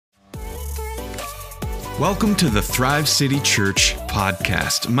Welcome to the Thrive City Church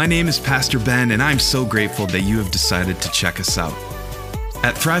podcast. My name is Pastor Ben, and I'm so grateful that you have decided to check us out.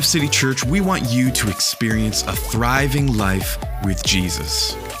 At Thrive City Church, we want you to experience a thriving life with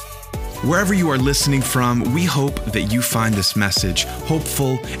Jesus. Wherever you are listening from, we hope that you find this message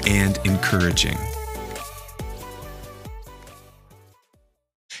hopeful and encouraging.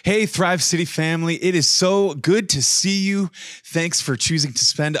 Hey, Thrive City family, it is so good to see you. Thanks for choosing to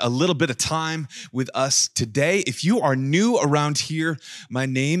spend a little bit of time with us today. If you are new around here, my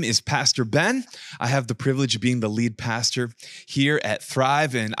name is Pastor Ben. I have the privilege of being the lead pastor here at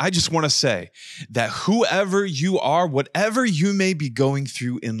Thrive, and I just want to say that whoever you are, whatever you may be going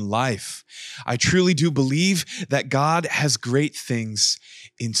through in life, I truly do believe that God has great things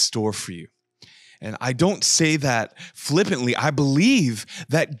in store for you. And I don't say that flippantly. I believe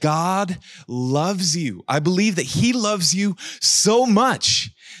that God loves you. I believe that He loves you so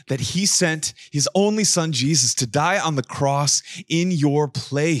much that He sent His only Son, Jesus, to die on the cross in your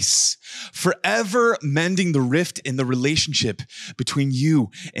place, forever mending the rift in the relationship between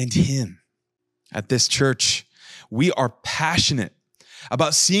you and Him. At this church, we are passionate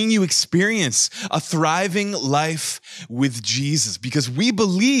about seeing you experience a thriving life with Jesus, because we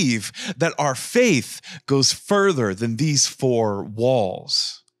believe that our faith goes further than these four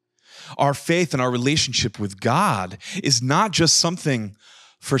walls. Our faith and our relationship with God is not just something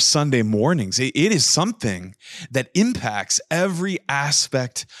for Sunday mornings. It is something that impacts every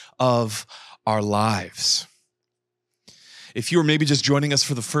aspect of our lives. If you were maybe just joining us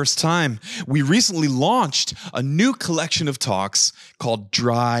for the first time, we recently launched a new collection of talks called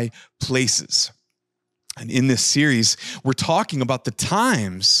Dry Places. And in this series, we're talking about the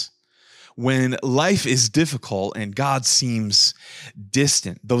times when life is difficult and God seems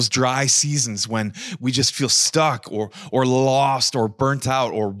distant. Those dry seasons when we just feel stuck or lost or burnt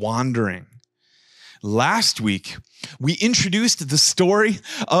out or wandering. Last week, we introduced the story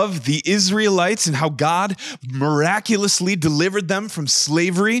of the Israelites and how God miraculously delivered them from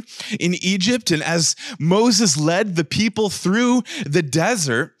slavery in Egypt. And as Moses led the people through the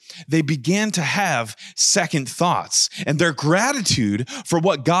desert, they began to have second thoughts. And their gratitude for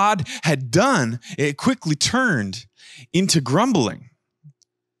what God had done, it quickly turned into grumbling.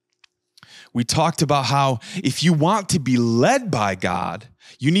 We talked about how if you want to be led by God,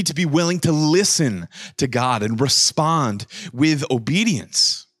 you need to be willing to listen to God and respond with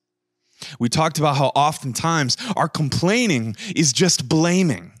obedience. We talked about how oftentimes our complaining is just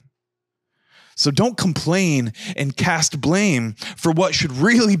blaming. So don't complain and cast blame for what should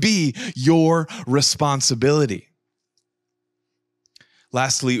really be your responsibility.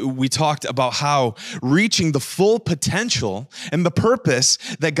 Lastly, we talked about how reaching the full potential and the purpose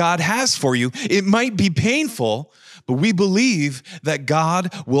that God has for you, it might be painful, but we believe that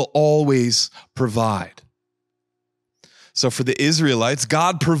God will always provide. So for the Israelites,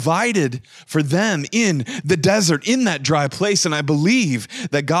 God provided for them in the desert, in that dry place, and I believe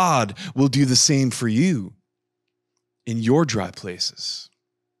that God will do the same for you in your dry places.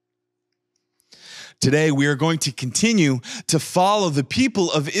 Today, we are going to continue to follow the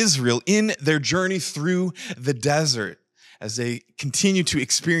people of Israel in their journey through the desert as they continue to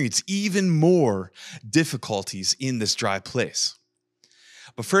experience even more difficulties in this dry place.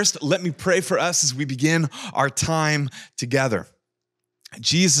 But first, let me pray for us as we begin our time together.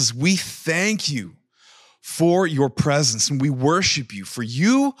 Jesus, we thank you for your presence and we worship you, for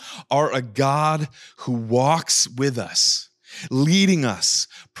you are a God who walks with us, leading us,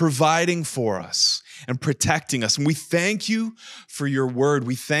 providing for us, and protecting us. And we thank you for your word.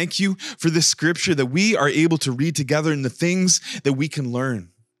 We thank you for the scripture that we are able to read together and the things that we can learn.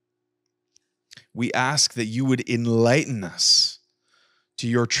 We ask that you would enlighten us to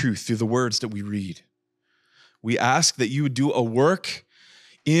your truth through the words that we read. We ask that you would do a work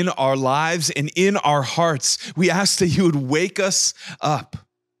in our lives and in our hearts. We ask that you would wake us up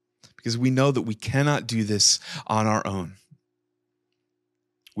because we know that we cannot do this on our own.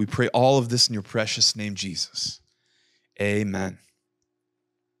 We pray all of this in your precious name, Jesus. Amen.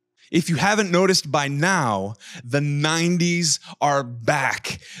 If you haven't noticed by now, the 90s are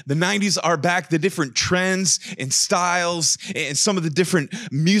back. The 90s are back. The different trends and styles and some of the different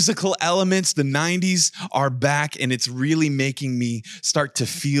musical elements, the 90s are back, and it's really making me start to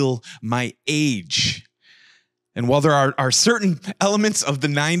feel my age. And while there are certain elements of the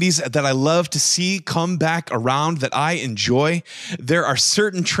 90s that I love to see come back around that I enjoy, there are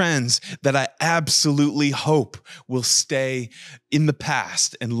certain trends that I absolutely hope will stay in the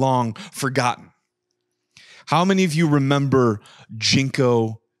past and long forgotten. How many of you remember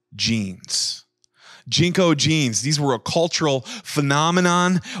Jinko jeans? Jinko jeans, these were a cultural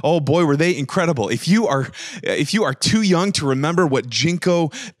phenomenon. Oh boy, were they incredible. If you are too young to remember what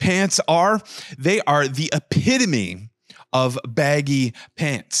Jinko pants are, they are the epitome of baggy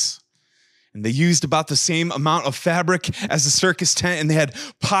pants. And they used about the same amount of fabric as a circus tent, and they had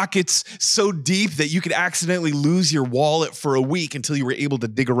pockets so deep that you could accidentally lose your wallet for a week until you were able to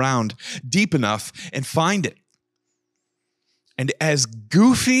dig around deep enough and find it. And as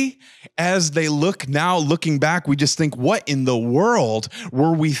goofy as they look now, looking back, we just think, what in the world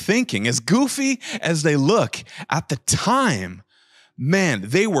were we thinking? As goofy as they look at the time, man,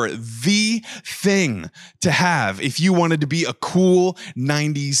 they were the thing to have if you wanted to be a cool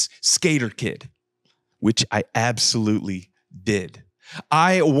 90s skater kid, which I absolutely did.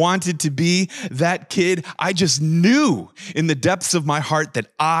 I wanted to be that kid. I just knew in the depths of my heart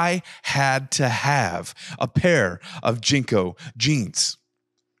that I had to have a pair of Jinko jeans.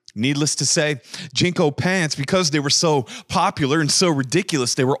 Needless to say, Jinko pants, because they were so popular and so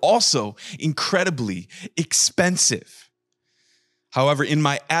ridiculous, they were also incredibly expensive. However, in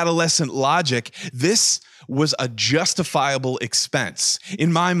my adolescent logic, this was a justifiable expense.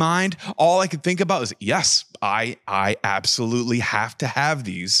 In my mind, all I could think about is, yes, I absolutely have to have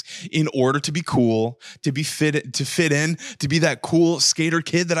these in order to be cool, to fit in, to be that cool skater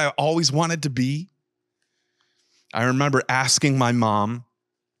kid that I always wanted to be. I remember asking my mom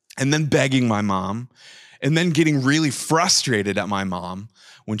and then begging my mom and then getting really frustrated at my mom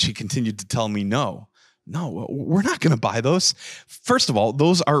when she continued to tell me no. No, we're not going to buy those. First of all,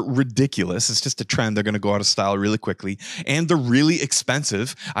 those are ridiculous. It's just a trend. They're going to go out of style really quickly. And they're really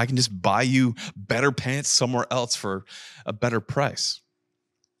expensive. I can just buy you better pants somewhere else for a better price.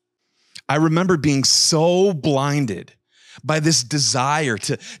 I remember being so blinded by this desire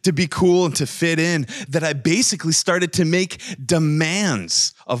to be cool and to fit in that I basically started to make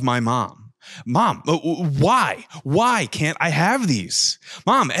demands of my mom. Mom, why? Why can't I have these?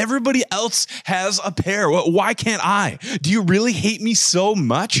 Mom, everybody else has a pair. Why can't I? Do you really hate me so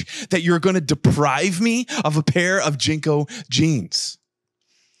much that you're going to deprive me of a pair of Jinko jeans?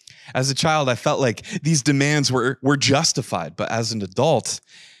 As a child, I felt like these demands were justified, but as an adult,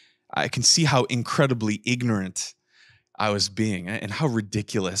 I can see how incredibly ignorant I was being and how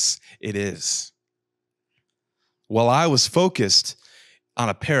ridiculous it is. While I was focused on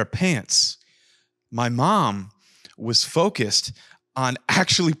a pair of pants, my mom was focused on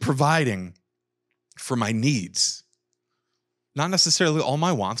actually providing for my needs. Not necessarily all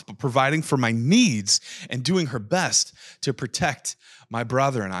my wants, but providing for my needs and doing her best to protect my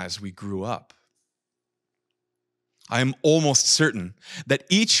brother and I as we grew up. I am almost certain that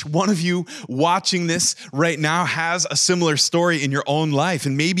each one of you watching this right now has a similar story in your own life.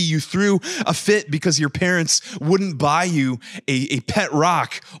 And maybe you threw a fit because your parents wouldn't buy you a pet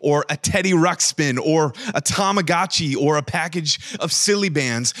rock or a Teddy Ruxpin or a Tamagotchi or a package of Silly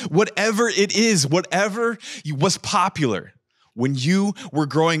Bands. Whatever it is, whatever was popular when you were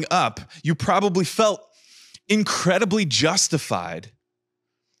growing up, you probably felt incredibly justified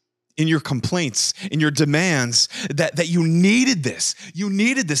in your complaints, in your demands, that you needed this. You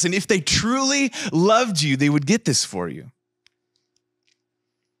needed this. And if they truly loved you, they would get this for you.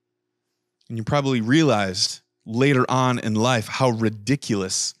 And you probably realized later on in life how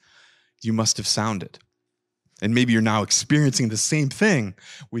ridiculous you must have sounded. And maybe you're now experiencing the same thing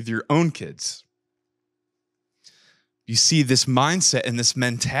with your own kids. You see, this mindset and this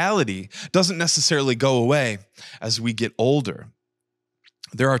mentality doesn't necessarily go away as we get older.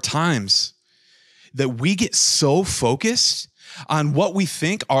 There are times that we get so focused on what we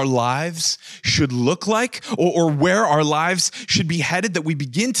think our lives should look like or where our lives should be headed that we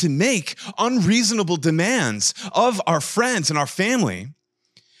begin to make unreasonable demands of our friends and our family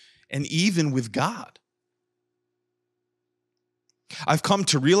and even with God. I've come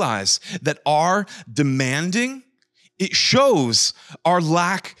to realize that our demanding, it shows our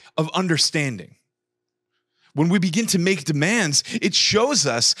lack of understanding. When we begin to make demands, it shows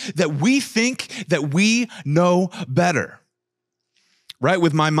us that we think that we know better. Right?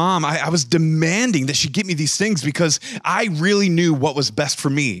 With my mom, I was demanding that she get me these things because I really knew what was best for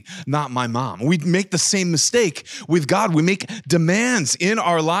me, not my mom. We make the same mistake with God. We make demands in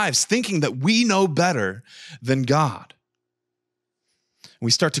our lives thinking that we know better than God. We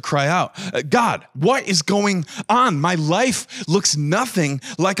start to cry out, God, what is going on? My life looks nothing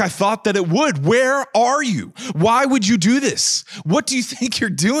like I thought that it would. Where are you? Why would you do this? What do you think you're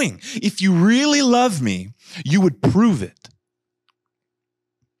doing? If you really love me, you would prove it.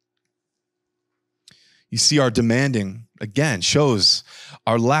 You see, our demanding, again, shows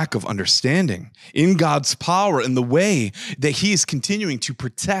our lack of understanding in God's power and the way that He is continuing to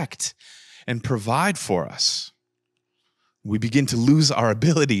protect and provide for us, we begin to lose our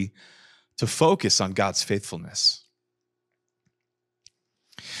ability to focus on God's faithfulness.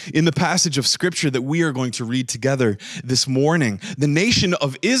 In the passage of scripture that we are going to read together this morning, the nation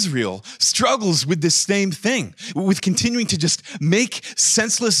of Israel struggles with this same thing, with continuing to just make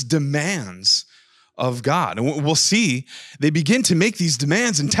senseless demands of God. And we'll see they begin to make these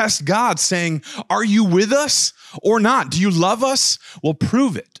demands and test God, saying, are you with us or not? Do you love us? Well,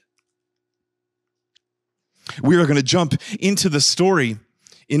 prove it. We are going to jump into the story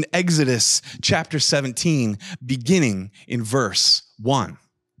in Exodus chapter 17, beginning in verse 1.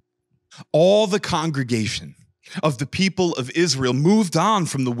 All the congregation of the people of Israel moved on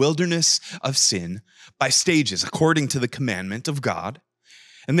from the wilderness of sin by stages, according to the commandment of God,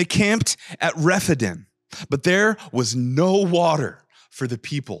 and they camped at Rephidim, but there was no water for the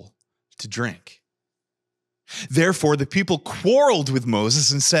people to drink. Therefore, the people quarreled with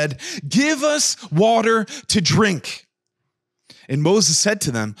Moses and said, give us water to drink. And Moses said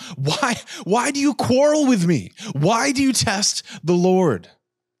to them, why do you quarrel with me? Why do you test the Lord?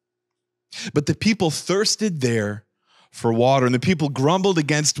 But the people thirsted there for water, and the people grumbled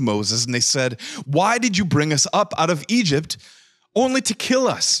against Moses, and they said, why did you bring us up out of Egypt only to kill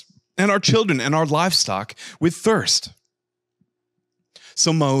us and our children and our livestock with thirst?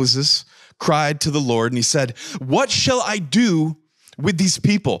 So Moses cried to the Lord, and he said, what shall I do with these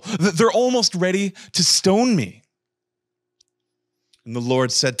people? They're almost ready to stone me. And the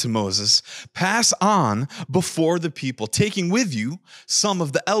Lord said to Moses, pass on before the people, taking with you some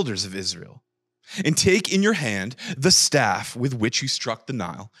of the elders of Israel, and take in your hand the staff with which you struck the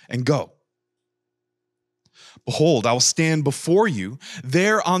Nile, and go. Behold, I will stand before you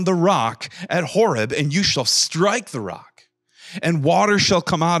there on the rock at Horeb, and you shall strike the rock, and water shall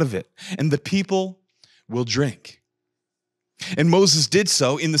come out of it, and the people will drink. And Moses did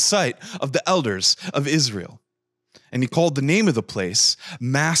so in the sight of the elders of Israel. And he called the name of the place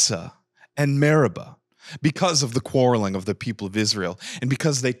Massah and Meribah, because of the quarreling of the people of Israel, and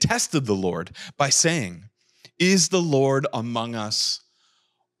because they tested the Lord by saying, is the Lord among us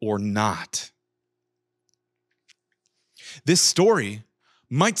or not? This story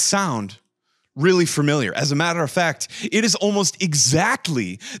might sound really familiar. As a matter of fact, it is almost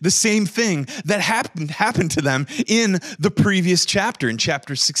exactly the same thing that happened to them in the previous chapter, in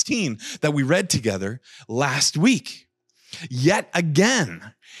chapter 16, that we read together last week. Yet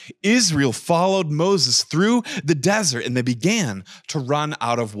again, Israel followed Moses through the desert, and they began to run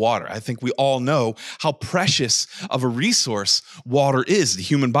out of water. I think we all know how precious of a resource water is. The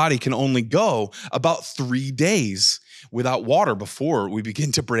human body can only go about 3 days without water before we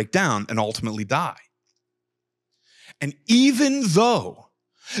begin to break down and ultimately die. And even though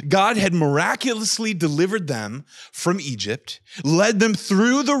God had miraculously delivered them from Egypt, led them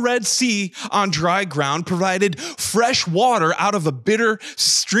through the Red Sea on dry ground, provided fresh water out of a bitter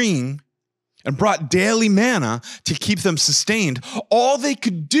stream, and brought daily manna to keep them sustained, all they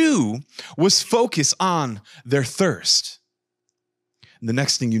could do was focus on their thirst. And the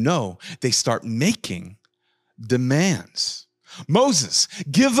next thing you know, they start making demands. Moses,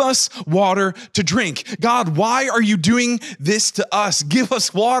 give us water to drink. God, why are you doing this to us? Give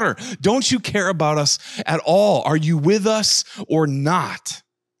us water. Don't you care about us at all? Are you with us or not?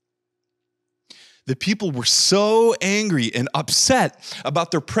 The people were so angry and upset about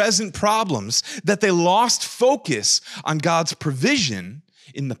their present problems that they lost focus on God's provision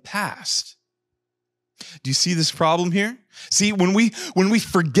in the past. Do you see this problem here? See, when we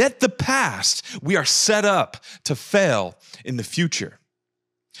forget the past, we are set up to fail in the future.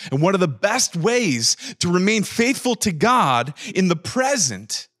 And one of the best ways to remain faithful to God in the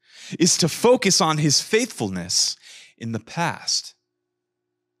present is to focus on his faithfulness in the past.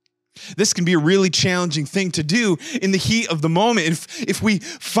 This can be a really challenging thing to do in the heat of the moment if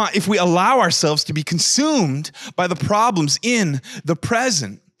we allow ourselves to be consumed by the problems in the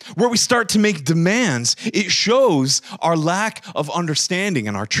present. Where we start to make demands, it shows our lack of understanding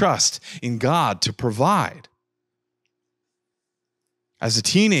and our trust in God to provide. As a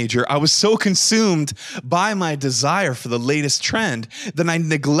teenager, I was so consumed by my desire for the latest trend that I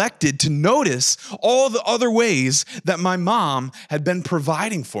neglected to notice all the other ways that my mom had been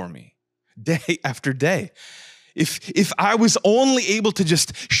providing for me day after day. If I was only able to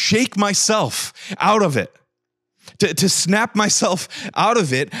just shake myself out of it, to snap myself out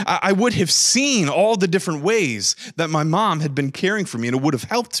of it, I would have seen all the different ways that my mom had been caring for me, and it would have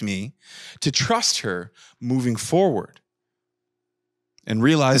helped me to trust her moving forward. And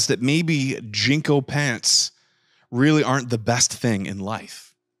realize that maybe Jinko pants really aren't the best thing in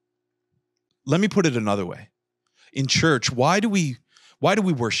life. Let me put it another way. In church, why do we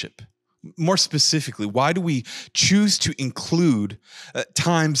worship? More specifically, why do we choose to include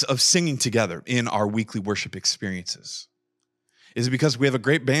times of singing together in our weekly worship experiences? Is it because we have a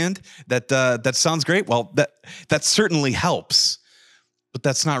great band that sounds great? Well, that certainly helps, but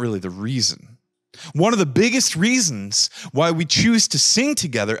that's not really the reason. One of the biggest reasons why we choose to sing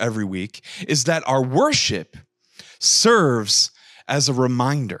together every week is that our worship serves as a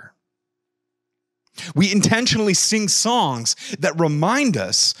reminder. We intentionally sing songs that remind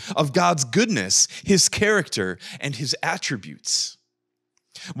us of God's goodness, his character, and his attributes.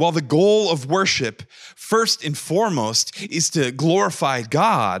 While the goal of worship, first and foremost, is to glorify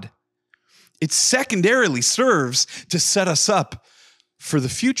God, it secondarily serves to set us up for the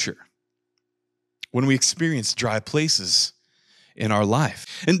future when we experience dry places in our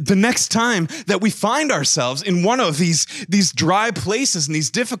life. And the next time that we find ourselves in one of these dry places and these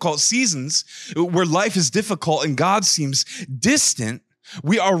difficult seasons where life is difficult and God seems distant,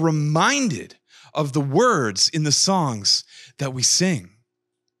 we are reminded of the words in the songs that we sing.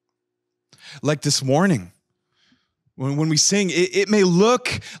 Like this morning, when we sing, it may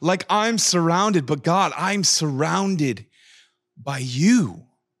look like I'm surrounded, but God, I'm surrounded by you.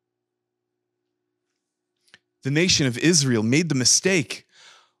 The nation of Israel made the mistake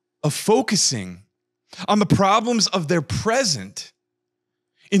of focusing on the problems of their present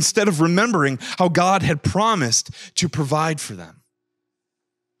instead of remembering how God had promised to provide for them.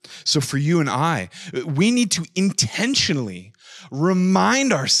 So for you and I, we need to intentionally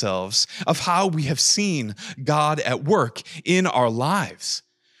remind ourselves of how we have seen God at work in our lives.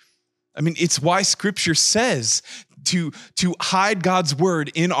 I mean, it's why Scripture says to hide God's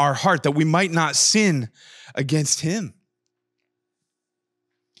word in our heart, that we might not sin against him.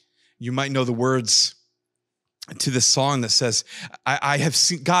 You might know the words to this song that says, I have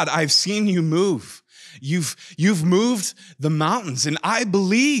seen, God, I've seen you move. You've moved the mountains, and I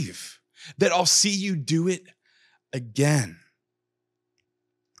believe that I'll see you do it again.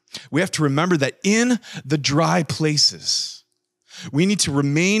 We have to remember that in the dry places, we need to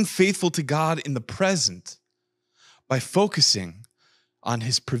remain faithful to God in the present by focusing on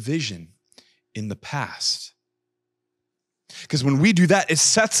his provision in the past. Because when we do that, it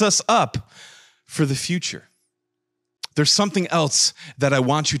sets us up for the future. There's something else that I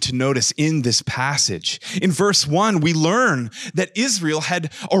want you to notice in this passage. In verse 1, we learn that Israel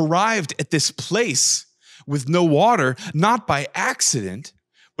had arrived at this place with no water, not by accident,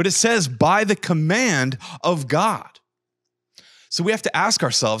 but it says by the command of God. So we have to ask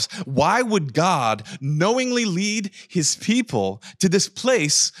ourselves, why would God knowingly lead his people to this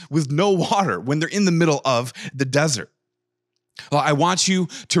place with no water when they're in the middle of the desert? Well, I want you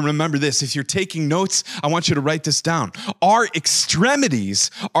to remember this. If you're taking notes, I want you to write this down. Our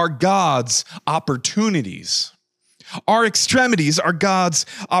extremities are God's opportunities. Our extremities are God's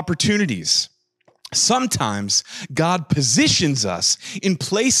opportunities. Sometimes God positions us in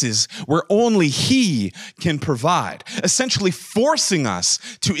places where only he can provide, essentially forcing us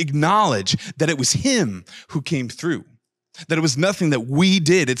to acknowledge that it was him who came through, that it was nothing that we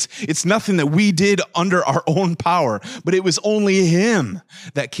did. It's nothing that we did under our own power, but it was only him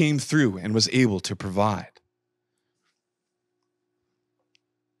that came through and was able to provide.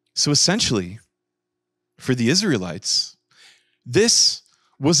 So essentially, for the Israelites, this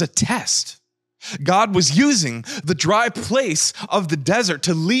was a test. God was using the dry place of the desert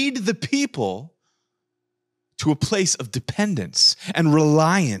to lead the people to a place of dependence and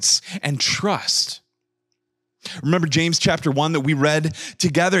reliance and trust. Remember James chapter 1 that we read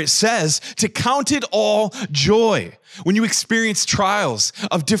together? It says to count it all joy when you experience trials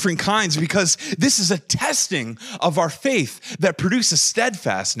of different kinds, because this is a testing of our faith that produces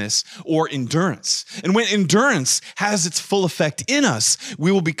steadfastness or endurance. And when endurance has its full effect in us,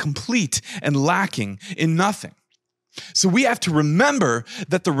 we will be complete and lacking in nothing. So we have to remember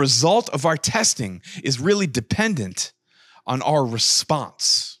that the result of our testing is really dependent on our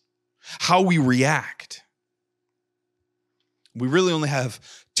response, how we react. We really only have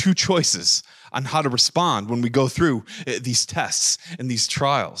two choices on how to respond when we go through these tests and these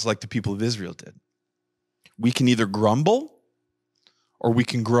trials like the people of Israel did. We can either grumble or we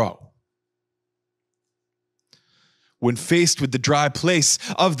can grow. When faced with the dry place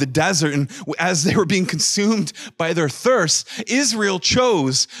of the desert and as they were being consumed by their thirst, Israel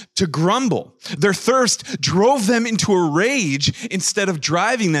chose to grumble. Their thirst drove them into a rage instead of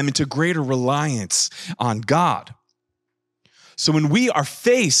driving them into greater reliance on God. So when we are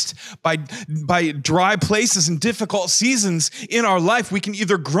faced by dry places and difficult seasons in our life, we can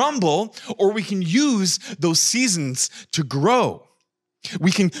either grumble or we can use those seasons to grow.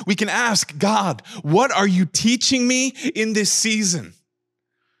 We can ask God, what are you teaching me in this season?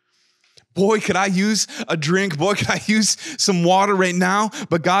 Boy, could I use a drink. Boy, could I use some water right now.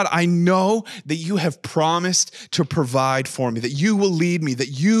 But God, I know that you have promised to provide for me, that you will lead me, that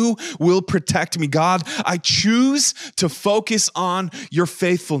you will protect me. God, I choose to focus on your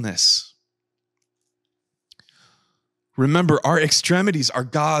faithfulness. Remember, our extremities are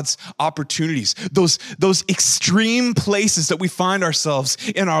God's opportunities. Those extreme places that we find ourselves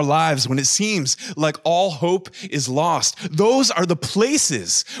in our lives when it seems like all hope is lost. Those are the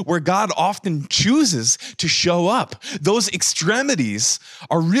places where God often chooses to show up. Those extremities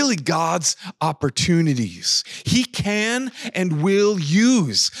are really God's opportunities. He can and will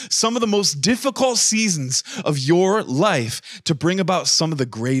use some of the most difficult seasons of your life to bring about some of the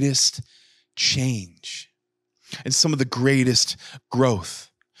greatest change and some of the greatest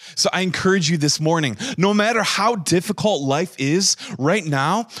growth. So I encourage you this morning, no matter how difficult life is right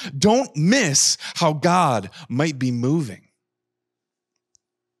now, don't miss how God might be moving.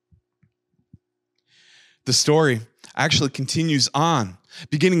 The story actually continues on.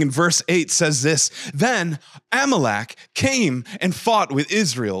 Beginning in verse 8 says this, "Then Amalek came and fought with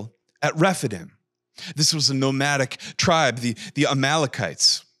Israel at Rephidim." This was a nomadic tribe, the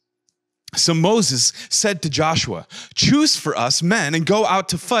Amalekites. So Moses said to Joshua, "Choose for us men and go out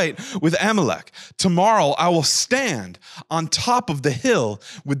to fight with Amalek. Tomorrow I will stand on top of the hill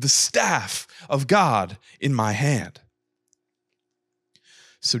with the staff of God in my hand."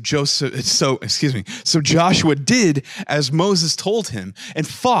 So Joshua did as Moses told him and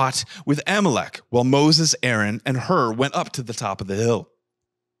fought with Amalek, while Moses, Aaron, and Hur went up to the top of the hill.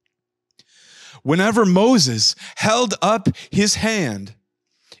 Whenever Moses held up his hand,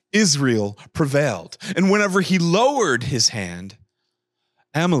 Israel prevailed. And whenever he lowered his hand,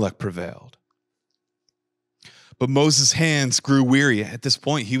 Amalek prevailed. But Moses' hands grew weary. At this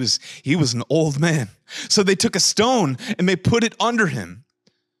point, he was an old man. So they took a stone and they put it under him,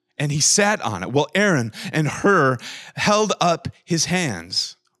 and he sat on it, while Aaron and Hur held up his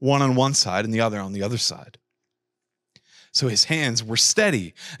hands, one on one side and the other on the other side. So his hands were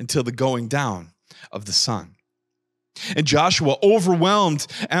steady until the going down of the sun. And Joshua overwhelmed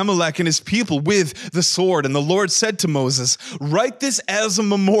Amalek and his people with the sword. And the Lord said to Moses, "Write this as a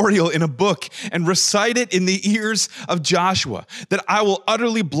memorial in a book and recite it in the ears of Joshua, that I will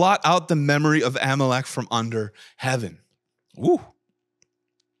utterly blot out the memory of Amalek from under heaven." Woo.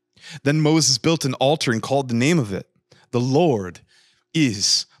 Then Moses built an altar and called the name of it, "The Lord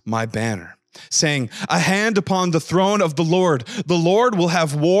is my banner," saying, "A hand upon the throne of the Lord. The Lord will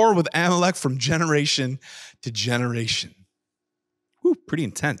have war with Amalek from generation to generation." Whew, pretty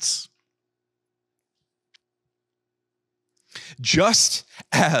intense. Just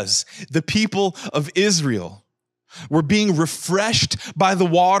as the people of Israel were being refreshed by the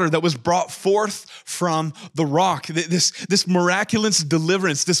water that was brought forth from the rock, this miraculous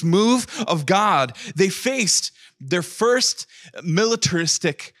deliverance, this move of God, they faced their first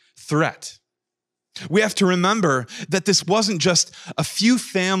militaristic threat. We have to remember that this wasn't just a few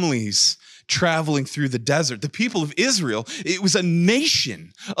families traveling through the desert. The people of Israel, it was a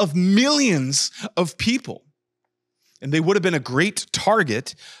nation of millions of people. And they would have been a great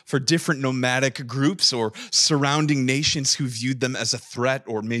target for different nomadic groups or surrounding nations who viewed them as a threat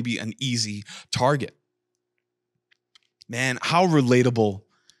or maybe an easy target. Man, how relatable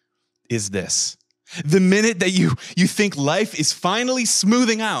is this? The minute that you think life is finally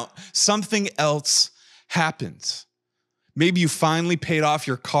smoothing out, something else happens. Maybe you finally paid off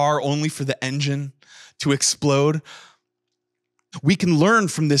your car only for the engine to explode. We can learn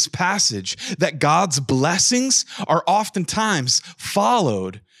from this passage that God's blessings are oftentimes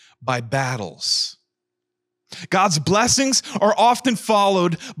followed by battles. God's blessings are often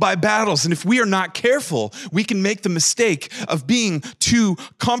followed by battles. And if we are not careful, we can make the mistake of being too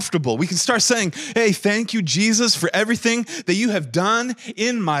comfortable. We can start saying, "Hey, thank you, Jesus, for everything that you have done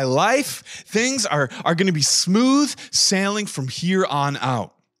in my life. Things are going to be smooth sailing from here on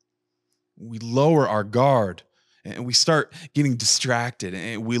out." We lower our guard and we start getting distracted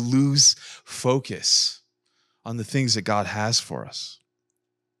and we lose focus on the things that God has for us.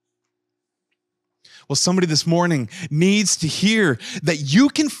 Well, somebody this morning needs to hear that you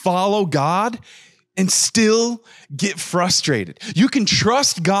can follow God and still get frustrated. You can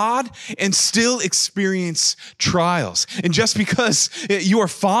trust God and still experience trials. And just because you are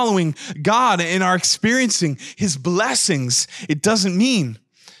following God and are experiencing his blessings, it doesn't mean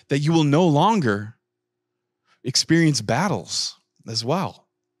that you will no longer experience battles as well.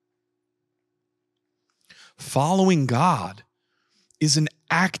 Following God is an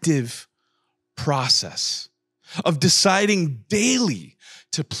active process of deciding daily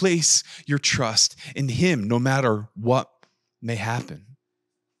to place your trust in him no matter what may happen.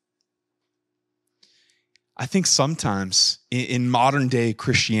 I think sometimes in modern day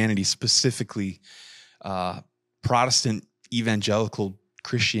Christianity, specifically Protestant evangelical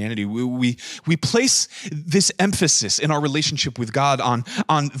Christianity, we place this emphasis in our relationship with God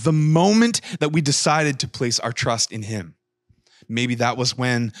on the moment that we decided to place our trust in him. Maybe that was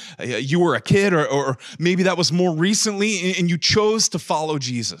when you were a kid, or maybe that was more recently and you chose to follow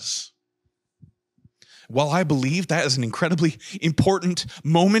Jesus. While I believe that is an incredibly important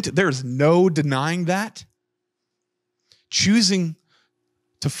moment, there is no denying that. Choosing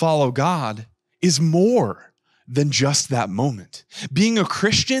to follow God is more than just that moment. Being a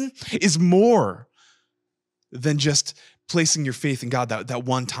Christian is more than just placing your faith in God that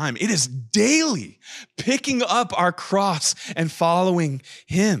one time. It is daily picking up our cross and following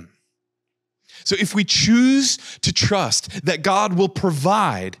him. So if we choose to trust that God will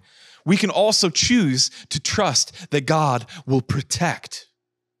provide, we can also choose to trust that God will protect.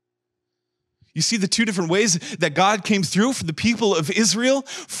 You see the two different ways that God came through for the people of Israel.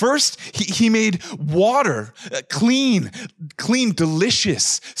 First, he made water, clean,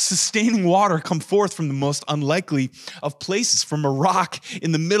 delicious, sustaining water come forth from the most unlikely of places, from a rock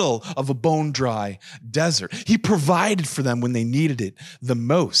in the middle of a bone-dry desert. He provided for them when they needed it the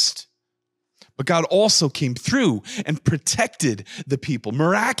most. But God also came through and protected the people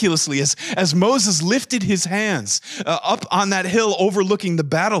miraculously as Moses lifted his hands up on that hill overlooking the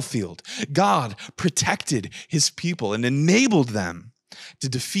battlefield. God protected his people and enabled them to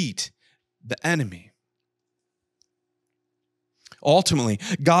defeat the enemy. Ultimately,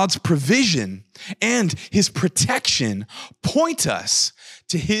 God's provision and his protection point us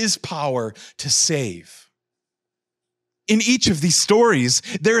to his power to save. In each of these stories,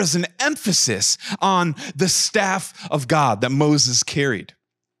 there is an emphasis on the staff of God that Moses carried.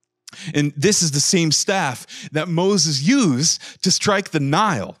 And this is the same staff that Moses used to strike the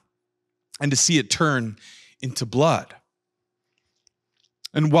Nile and to see it turn into blood.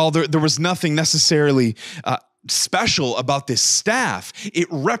 And while there was nothing necessarily special about this staff, it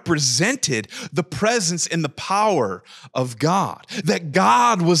represented the presence and the power of God. That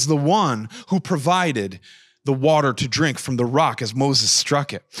God was the one who provided the water to drink from the rock as Moses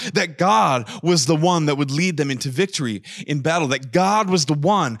struck it. That God was the one that would lead them into victory in battle. That God was the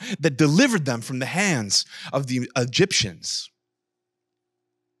one that delivered them from the hands of the Egyptians.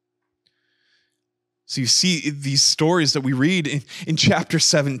 So you see, these stories that we read in chapter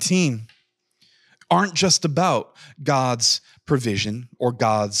 17 aren't just about God's provision or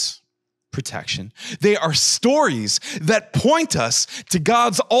God's protection. They are stories that point us to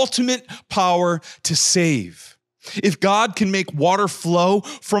God's ultimate power to save. If God can make water flow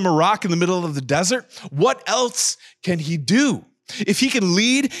from a rock in the middle of the desert, what else can he do? If he can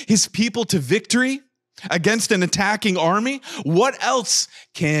lead his people to victory against an attacking army, what else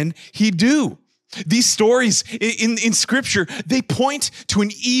can he do? These stories in Scripture, they point to an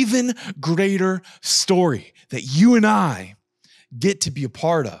even greater story that you and I get to be a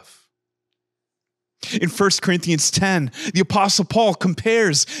part of. In 1 Corinthians 10, the Apostle Paul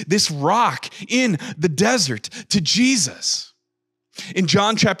compares this rock in the desert to Jesus. In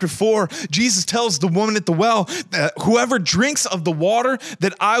John chapter 4, Jesus tells the woman at the well that whoever drinks of the water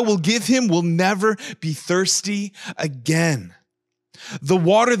that I will give him will never be thirsty again. The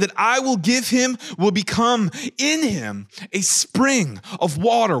water that I will give him will become in him a spring of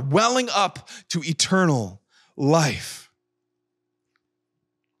water welling up to eternal life.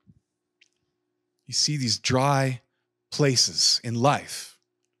 You see, these dry places in life,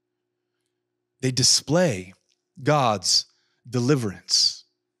 they display God's deliverance.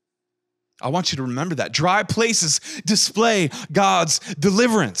 I want you to remember that. Dry places display God's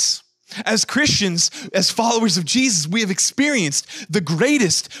deliverance. As Christians, as followers of Jesus, we have experienced the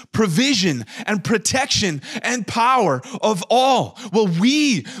greatest provision and protection and power of all. Well,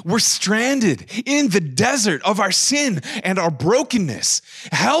 we were stranded in the desert of our sin and our brokenness,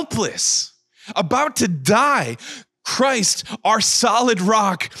 helpless, about to die. Christ, our solid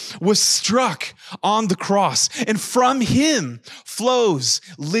rock, was struck on the cross, and from him flows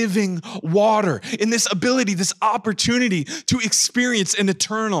living water in this ability, this opportunity to experience an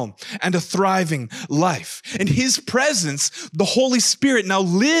eternal and a thriving life. And his presence, the Holy Spirit, now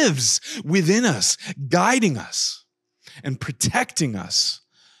lives within us, guiding us and protecting us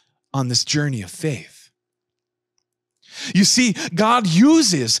on this journey of faith. You see, God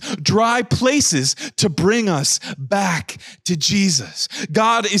uses dry places to bring us back to Jesus.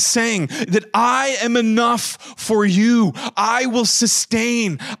 God is saying that I am enough for you. I will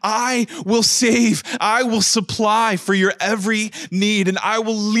sustain. I will save. I will supply for your every need, and I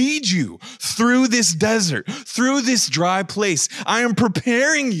will lead you through this desert, through this dry place. I am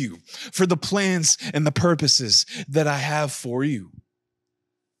preparing you for the plans and the purposes that I have for you.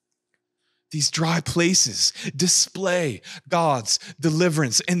 These dry places display God's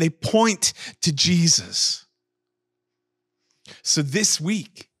deliverance, and they point to Jesus. So this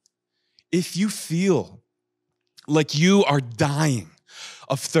week, if you feel like you are dying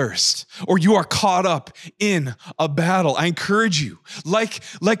of thirst, or you are caught up in a battle, I encourage you,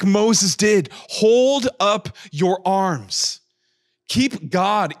 like Moses did, hold up your arms. Keep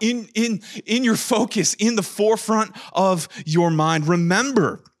God in your focus, in the forefront of your mind.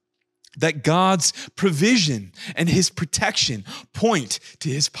 Remember that God's provision and his protection point to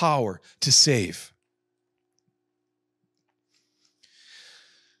his power to save.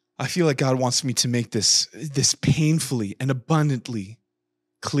 I feel like God wants me to make this painfully and abundantly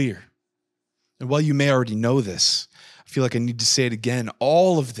clear. And while you may already know this, I feel like I need to say it again.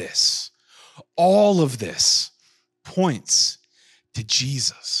 All of this points to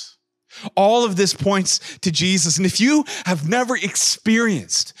Jesus. All of this points to Jesus. And if you have never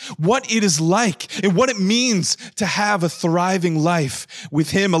experienced what it is like and what it means to have a thriving life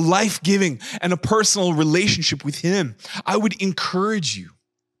with him, a life-giving and a personal relationship with him, I would encourage you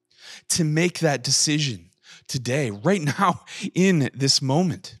to make that decision today, right now, in this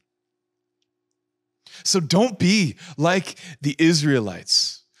moment. So don't be like the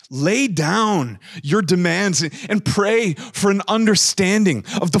Israelites. Lay down your demands and pray for an understanding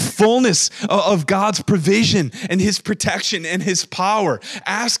of the fullness of God's provision and his protection and his power.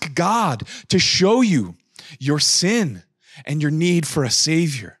 Ask God to show you your sin and your need for a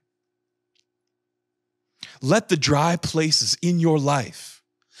Savior. Let the dry places in your life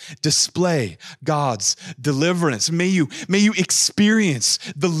display God's deliverance. May you experience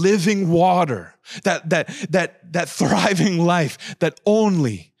the living water, that thriving life that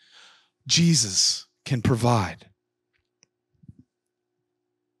only Jesus can provide.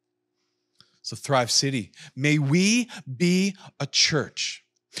 So Thrive City, may we be a church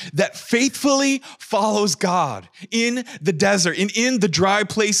that faithfully follows God in the desert and in the dry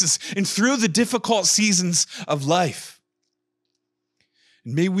places and through the difficult seasons of life.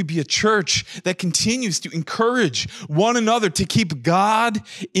 And may we be a church that continues to encourage one another to keep God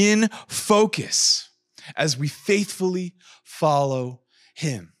in focus as we faithfully follow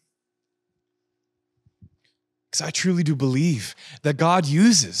him. Because I truly do believe that God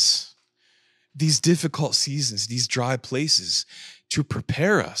uses these difficult seasons, these dry places, to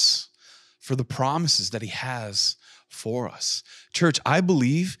prepare us for the promises that he has for us. Church, I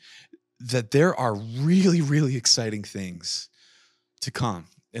believe that there are really, really exciting things to come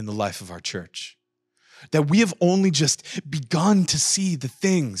in the life of our church. That we have only just begun to see the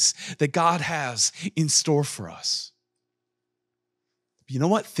things that God has in store for us. You know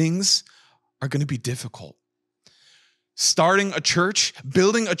what? Things are going to be difficult. Starting a church,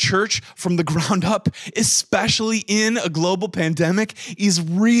 building a church from the ground up, especially in a global pandemic, is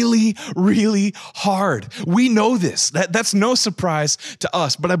really, really hard. We know this. That's no surprise to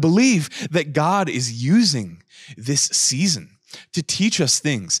us. But I believe that God is using this season to teach us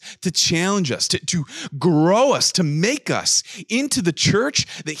things, to challenge us, to grow us, to make us into the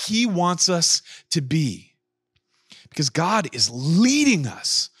church that he wants us to be. Because God is leading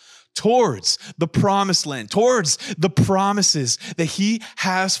us towards the promised land, towards the promises that he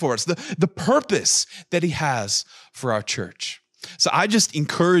has for us, the purpose that he has for our church. So I just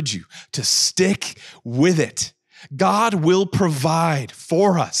encourage you to stick with it. God will provide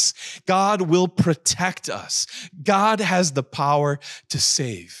for us. God will protect us. God has the power to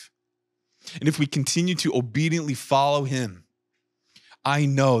save. And if we continue to obediently follow him, I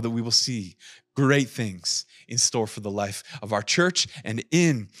know that we will see great things in store for the life of our church and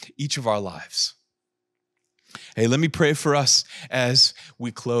in each of our lives. Hey, let me pray for us as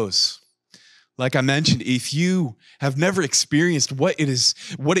we close. Like I mentioned, if you have never experienced what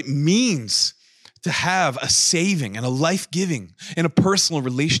it means to have a saving and a life-giving and a personal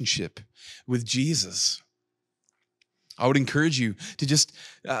relationship with Jesus, I would encourage you to just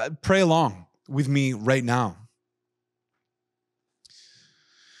pray along with me right now.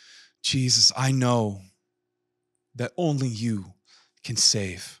 Jesus, I know that only you can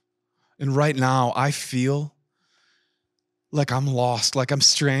save. And right now, I feel like I'm lost, like I'm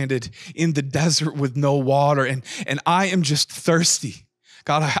stranded in the desert with no water, and I am just thirsty.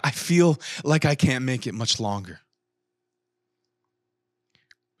 God, I feel like I can't make it much longer.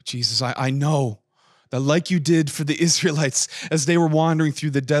 Jesus, I know that like you did for the Israelites as they were wandering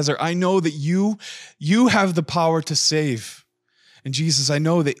through the desert, I know that you have the power to save. And Jesus, I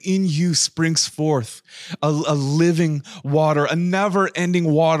know that in you springs forth a living water, a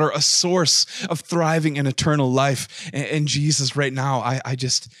never-ending water, a source of thriving and eternal life. And Jesus, right now, I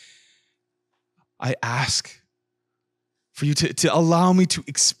ask for you to allow me to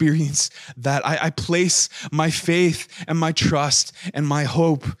experience that. I place my faith and my trust and my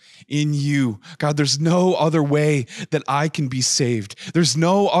hope in you. God, there's no other way that I can be saved. There's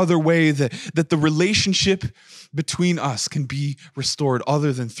no other way that the relationship between us can be restored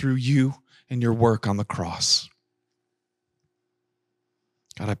other than through you and your work on the cross.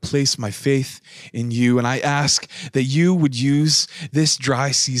 God, I place my faith in you, and I ask that you would use this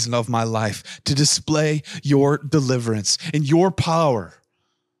dry season of my life to display your deliverance and your power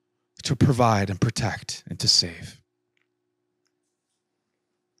to provide and protect and to save.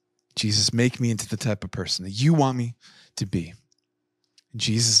 Jesus, make me into the type of person that you want me to be. In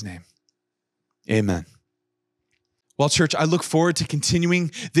Jesus' name, amen. Well, church, I look forward to continuing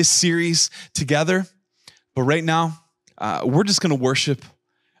this series together, but right now, we're just going to worship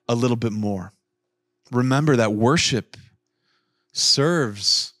a little bit more. Remember that worship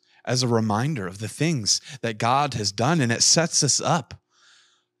serves as a reminder of the things that God has done, and it sets us up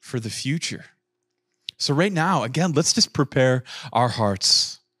for the future. So right now, again, let's just prepare our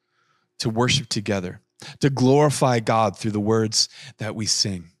hearts to worship together, to glorify God through the words that we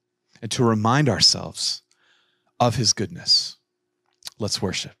sing, and to remind ourselves of his goodness. Let's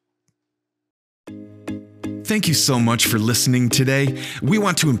worship. Thank you so much for listening today. We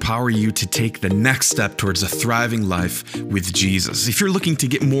want to empower you to take the next step towards a thriving life with Jesus. If you're looking to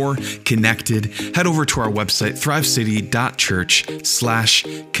get more connected, head over to our website,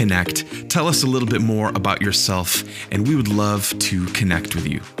 thrivecity.church/connect. Tell us a little bit more about yourself, and we would love to connect with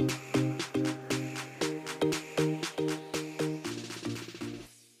you.